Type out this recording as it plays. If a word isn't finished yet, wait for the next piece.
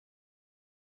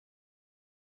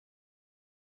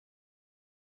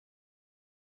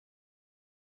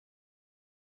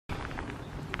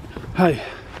Hi,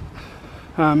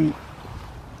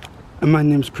 my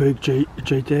name's Craig J.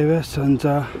 Davies, and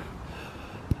I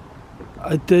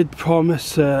did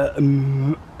promise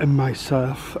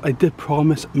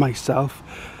myself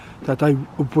that I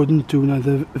wouldn't do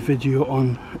another video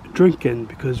on drinking,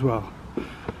 because, well,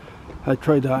 I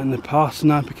tried that in the past and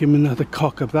that became another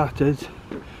cock up, that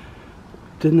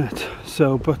didn't it?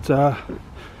 So, but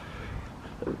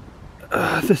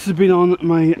this has been on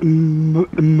my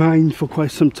mind for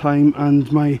quite some time, and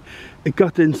my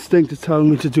gut instinct is telling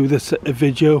me to do this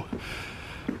video.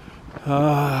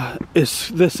 This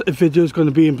video is going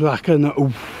to be in black and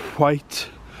white,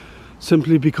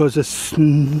 simply because it's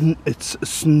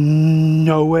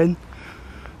snowing.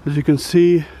 As you can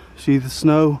see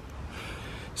the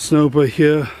snow by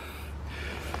here.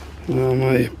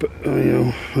 My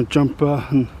jumper,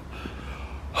 and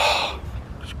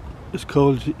it's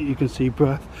cold, you can see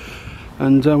breath.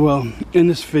 And well, in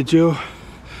this video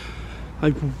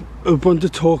I want to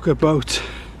talk about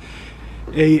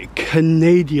a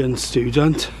Canadian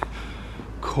student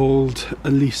called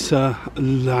Elisa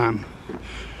Lam.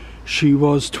 She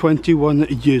was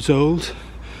 21 years old,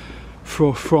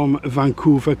 from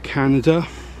Vancouver, Canada,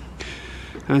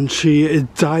 and she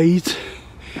died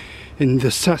in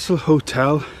the Cecil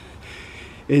Hotel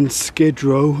in Skid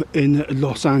Row in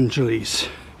Los Angeles,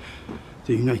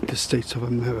 the United States of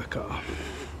America.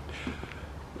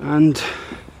 And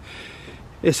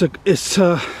it's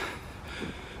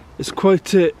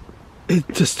quite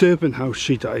disturbing how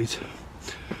she died.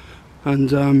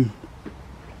 And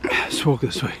let's walk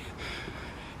this way.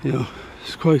 You know,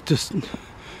 it's quite just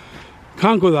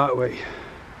can't go that way.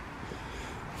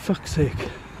 Fuck's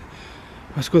sake.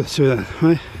 Let's go this way then,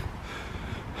 right?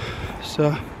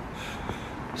 So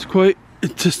it's quite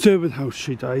disturbing how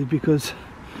she died, because,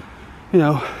 you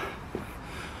know,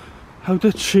 how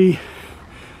did she?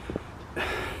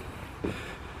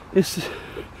 It's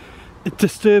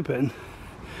disturbing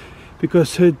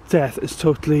because her death is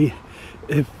totally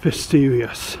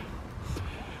mysterious.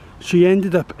 She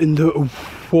ended up in the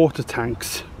water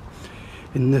tanks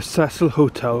in the Cecil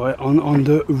Hotel, right on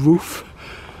the roof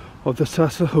of the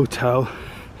Cecil Hotel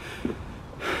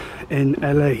in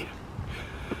LA.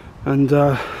 And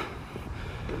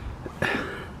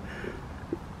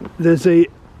there's a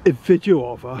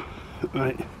video of her,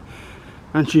 right,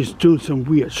 and she's doing some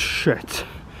weird shit,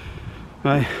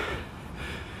 right.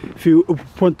 If you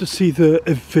want to see the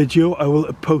video, I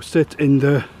will post it in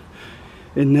the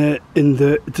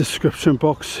description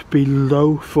box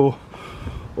below for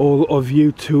all of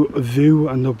you to view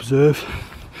and observe.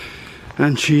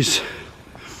 And she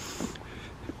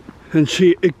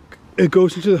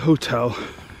goes into the hotel,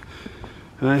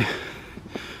 right?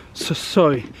 So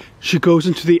sorry, she goes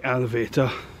into the elevator.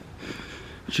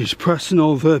 She's pressing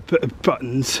all the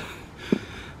buttons,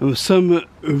 and for some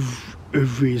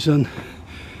reason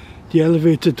the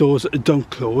elevator doors don't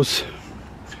close.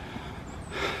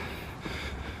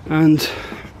 And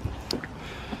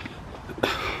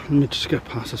let me just get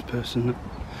past this person.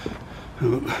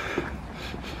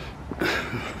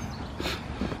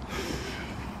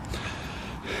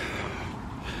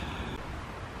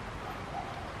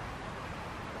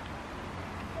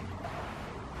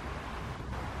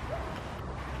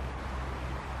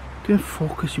 Get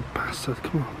focus, you bastard,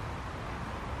 come on.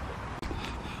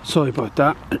 Sorry about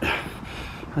that.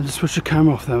 I just switched the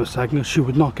camera off there a second. She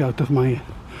would knock out of my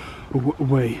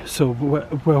way. So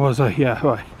where was I? Yeah,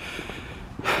 right.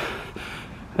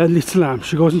 Elisa Lam,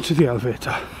 she goes into the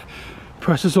elevator,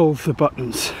 presses all the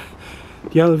buttons.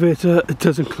 The elevator, it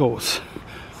doesn't close.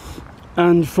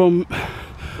 And from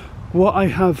what I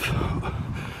have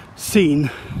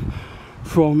seen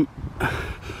from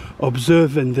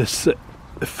observing this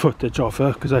footage of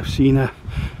her, because I've seen her,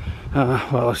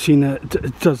 well, I've seen her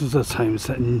dozens of times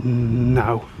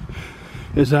now,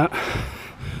 is that,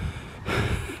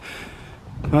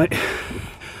 right,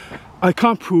 I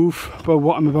can't prove by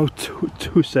what I'm about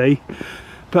to say,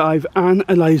 but I've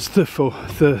analysed the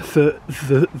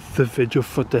video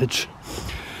footage,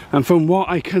 and from what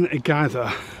I can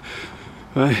gather,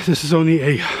 right, this is only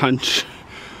a hunch,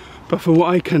 but from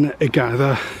what I can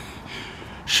gather,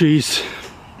 she's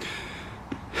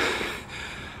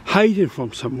hiding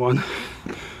from someone,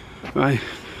 right,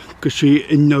 because she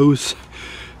knows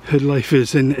her life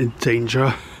is in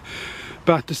danger,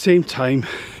 but at the same time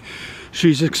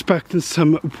she's expecting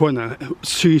someone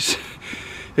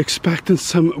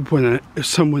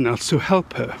else to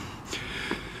help her,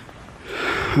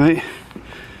 right.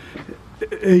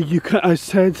 I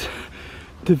said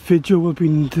the video will be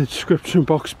in the description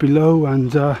box below,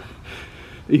 and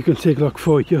you can take a look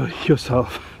for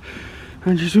yourself.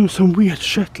 And she's doing some weird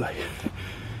shit, like,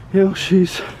 You know,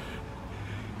 she's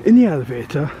in the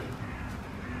elevator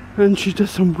and she does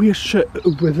some weird shit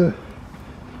with her.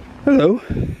 Hello.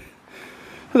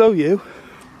 Hello, you.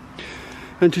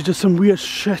 And she does some weird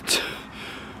shit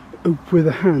with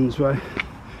her hands, right?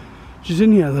 She's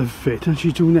in the elevator and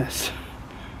she's doing this.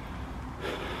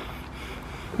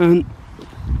 And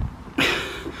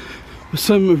for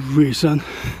some reason,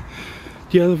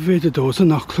 the elevator doors are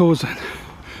not closing.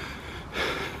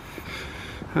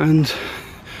 And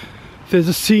there's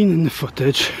a scene in the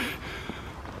footage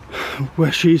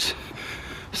where she's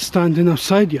standing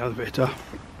outside the elevator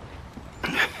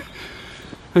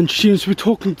and she seems to be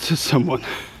talking to someone.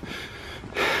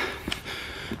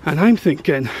 And I'm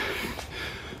thinking,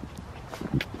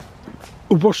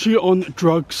 was she on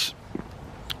drugs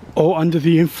or under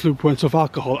the influence of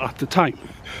alcohol at the time?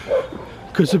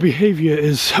 Because the behaviour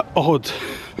is odd.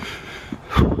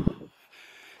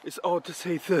 It's odd to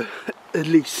say the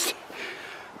least.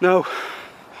 Now,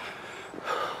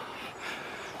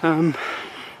 what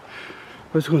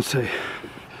was I going to say?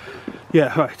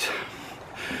 Yeah, right.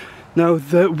 Now,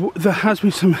 there has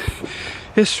been some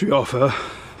history of her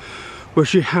where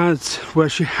she had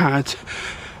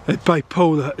a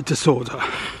bipolar disorder,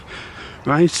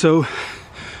 right? So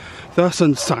that's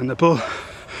understandable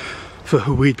for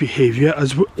her weird behaviour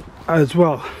as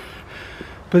well.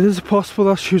 But is it possible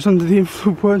that she was under the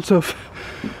influence of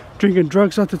drinking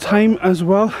drugs at the time as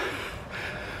well?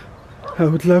 I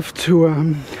would love to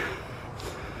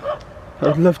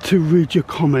read your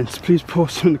comments. Please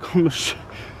post them in the comments.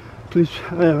 Please,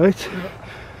 alright.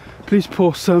 Please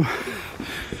post them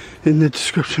in the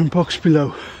description box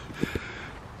below.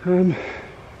 And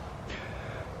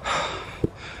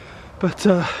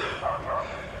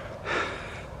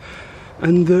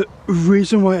the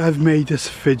reason why I've made this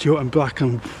video in black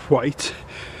and white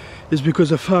is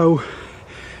because of how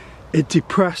it's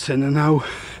depressing and how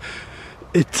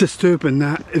it's disturbing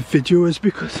that video is,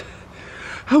 because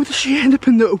how does she end up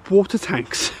in the water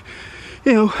tanks?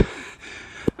 You know,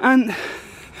 and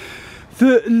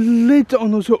the lid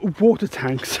on those water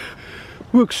tanks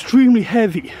were extremely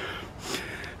heavy.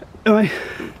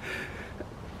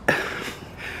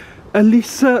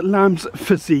 Elisa Lam's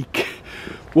physique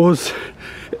was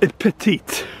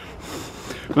petite,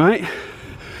 right?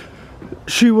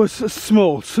 She was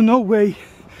small, so no way,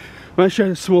 right, she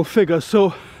had a small figure,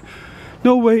 so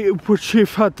no way would she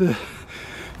have had the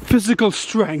physical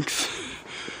strength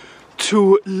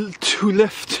to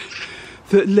lift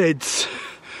the lids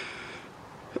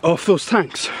off those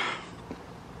tanks,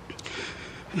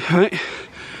 right?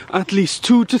 At least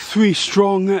 2 to 3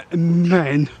 strong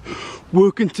men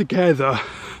working together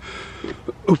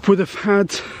would have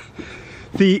had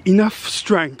the enough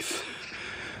strength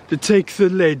to take the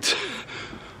lid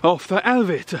off that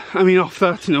elevator. I mean, off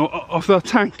that, you know, off that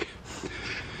tank.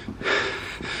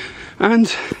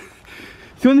 And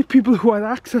the only people who had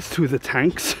access to the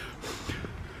tanks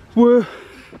were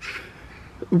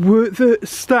the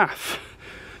staff,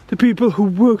 the people who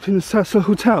worked in the Cecil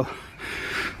Hotel.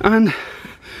 And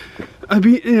I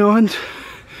mean, you know, and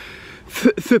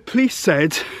the police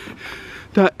said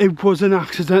that it was an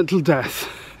accidental death.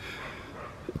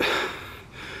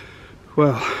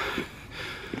 Well,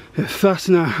 if that's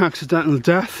an accidental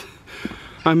death,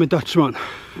 I'm a Dutchman.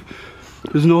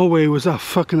 There's no way it was that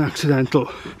fucking accidental.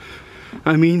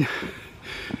 I mean,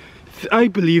 I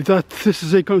believe that this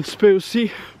is a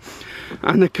conspiracy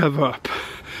and a cover-up.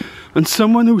 And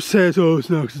someone who says, oh, it's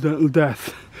an accidental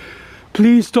death,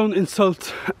 please don't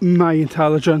insult my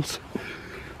intelligence.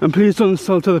 And please don't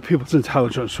insult other people's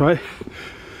intelligence, right?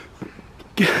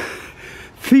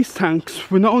 These tanks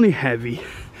were not only heavy,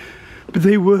 but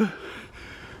they were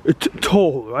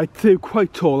tall, right? They were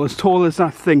quite tall as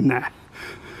that thing there,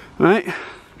 right?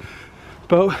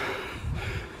 But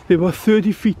they were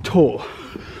 30 feet tall.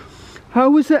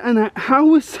 How is it,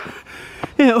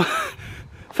 you know,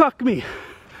 fuck me.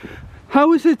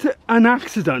 How is it an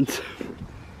accident,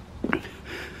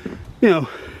 you know,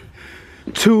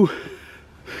 to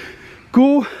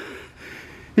go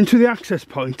into the access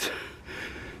point,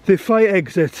 the fire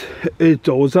exit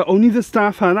doors that only the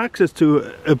staff had access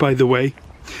to, by the way,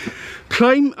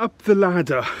 climb up the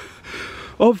ladder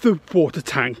of the water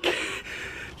tank,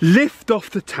 lift off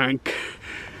the tank,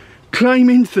 climb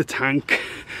into the tank,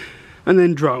 and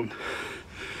then drown.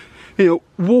 You know,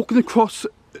 walking across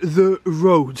the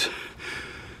road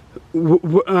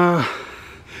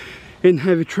in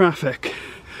heavy traffic,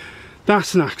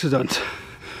 that's an accident.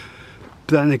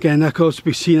 But then again, that could also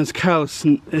be seen as callous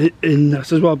in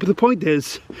this as well. But the point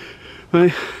is,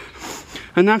 right,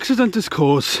 an accident is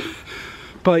caused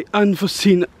by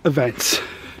unforeseen events.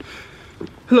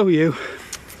 Hello, you.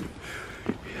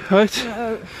 right?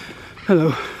 Hello.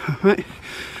 Hello. Right.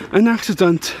 An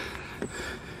accident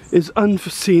is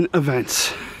unforeseen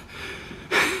events.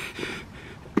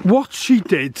 What she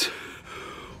did,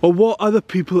 or what other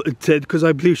people did, because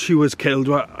I believe she was killed.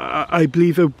 I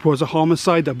believe it was a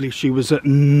homicide. I believe she was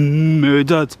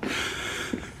murdered.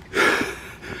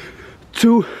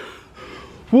 To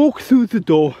walk through the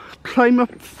door, climb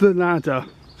up the ladder,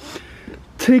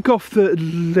 take off the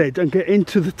lid and get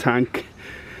into the tank,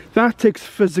 that takes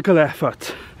physical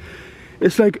effort.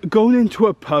 It's like going into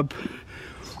a pub,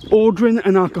 ordering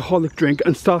an alcoholic drink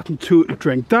and starting to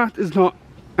drink. That is not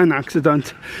an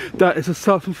accident, that is a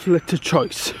self-inflicted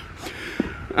choice.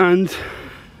 And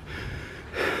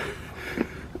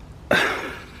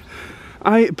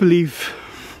I believe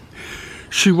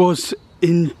she was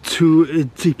into a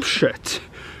deep shit,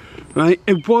 right?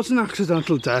 It was an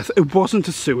accidental death, it wasn't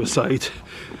a suicide,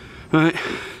 right?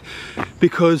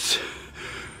 Because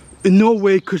in no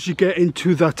way could you get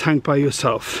into that tank by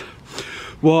yourself.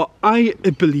 What I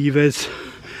believe is,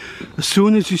 as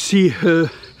soon as you see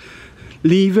her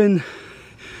leaving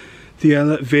the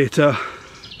elevator,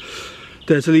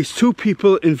 there's at least 2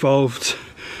 people involved.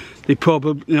 They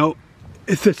probably, you know,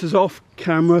 if this is off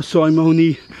camera, so I'm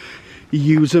only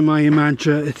using my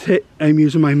imagination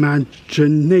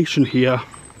here.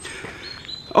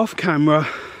 Off camera,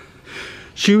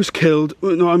 she was killed.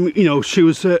 No, you know, she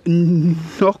was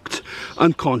knocked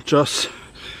unconscious,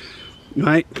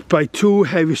 right, by 2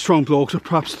 heavy, strong blokes, or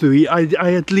perhaps 3.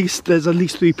 There's at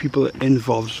least 3 people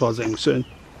involved, as far as I'm concerned.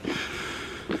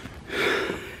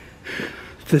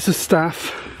 This is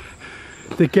staff.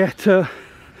 They get her,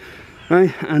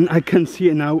 right, and I can see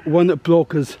it now. One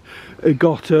bloke has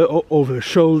got her over her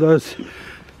shoulders.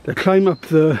 They climb up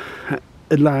the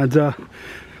ladder.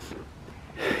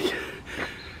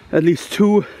 At least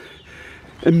 2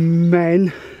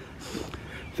 men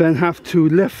then have to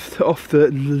lift off the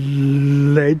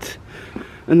lid,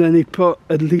 and then they put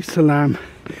Elisa Lam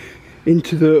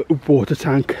into the water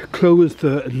tank, close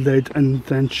the lid, and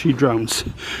then she drowns.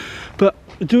 But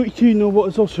do you know what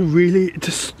is also really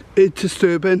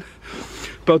disturbing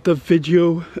about the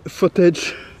video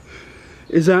footage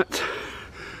is that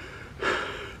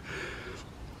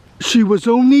she was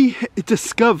only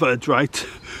discovered, right,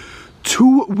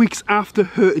 2 weeks after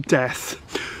her death,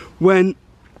 when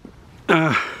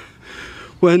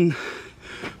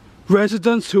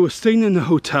residents who were staying in the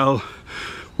hotel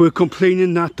were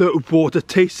complaining that the water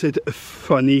tasted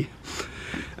funny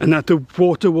and that the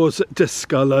water was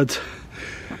discoloured,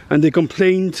 and they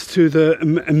complained to the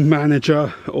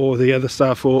manager or the other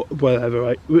staff or whatever,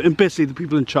 right, and basically the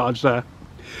people in charge there,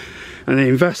 and they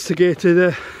investigated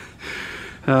it.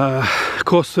 Of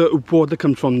course, the water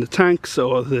comes from the tanks,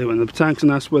 or they went in the tanks,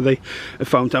 and that's where they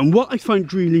found out. And what I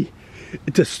find really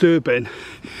disturbing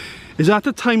is, at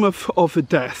the time of the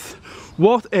death,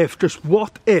 what if, just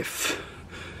what if,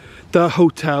 the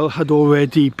hotel had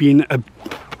already been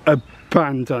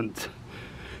abandoned?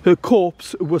 Her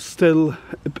corpse would still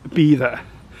be there.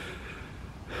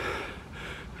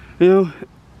 You know,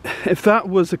 if that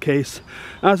was the case,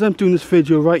 as I'm doing this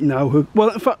video right now, well,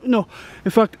 in fact, no,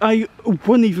 in fact, I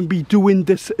wouldn't even be doing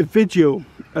this video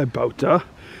about her,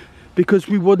 because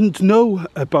we wouldn't know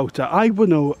about her. I would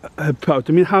know about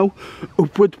her. I mean, how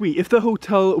would we? If the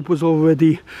hotel was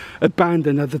already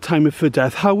abandoned at the time of her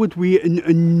death, how would we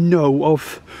know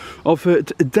of her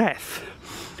death?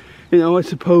 You know, I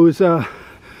suppose, but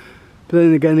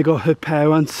then again, they got her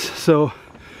parents, so,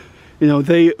 you know,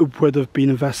 they would have been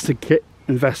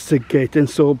investigating,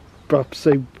 so perhaps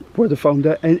they would have found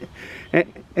her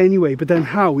anyway. But then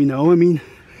how, you know, I mean,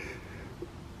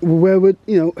 where would,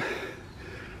 you know,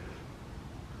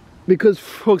 because,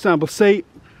 for example, say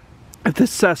if the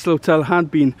Cecil Hotel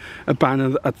had been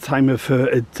abandoned at the time of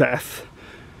her death,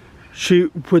 she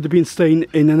would have been staying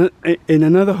in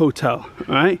another hotel,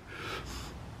 right?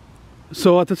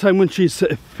 So at the time when she's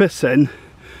missing,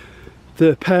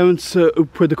 the parents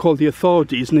would have called the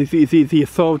authorities, and the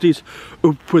authorities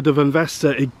would have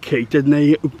investigated, and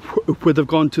they would have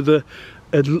gone to the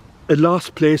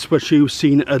last place where she was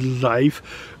seen alive,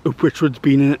 which would have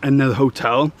been in another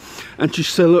hotel, and she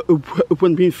still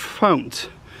wouldn't be found.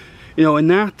 You know, in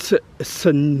that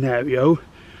scenario,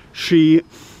 she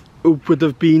would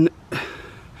have been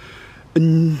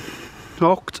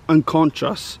knocked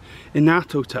unconscious in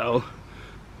that hotel,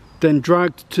 then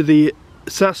dragged to the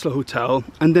Cecil Hotel,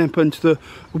 and then put into the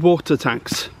water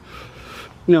tanks.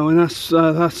 You know, and that's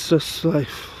just like,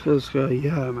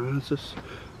 yeah, man,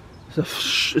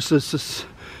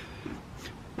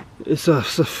 it's a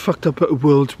fucked up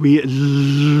world we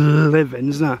live in,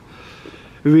 isn't it?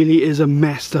 It really is a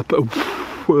messed up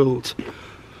world,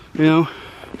 you know.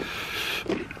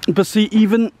 But see,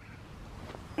 even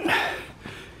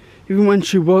when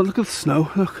she was, look at the snow,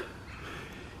 look.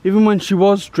 Even when she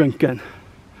was drinking,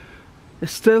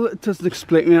 it doesn't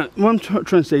explain. You know, what I'm trying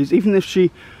to say is, even if she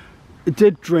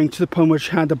did drink to the point where she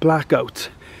had a blackout,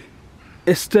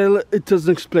 it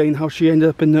doesn't explain how she ended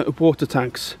up in the water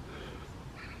tanks.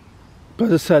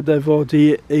 But as I said, I've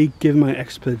already given my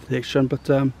explanation. But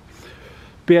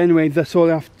anyway, that's all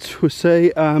I have to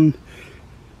say. If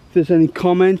there's any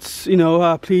comments, you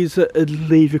know, please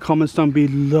leave your comments down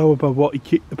below about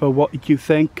what you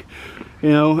think. You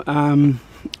know,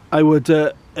 I would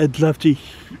love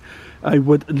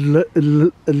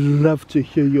to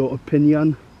hear your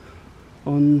opinion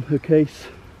on her case.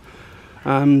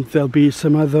 There'll be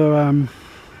some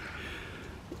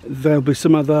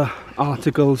other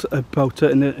articles about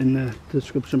it in the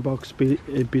description box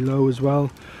below as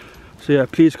well. So yeah,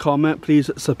 please comment, please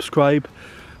subscribe,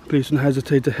 please don't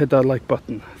hesitate to hit that like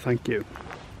button. Thank you.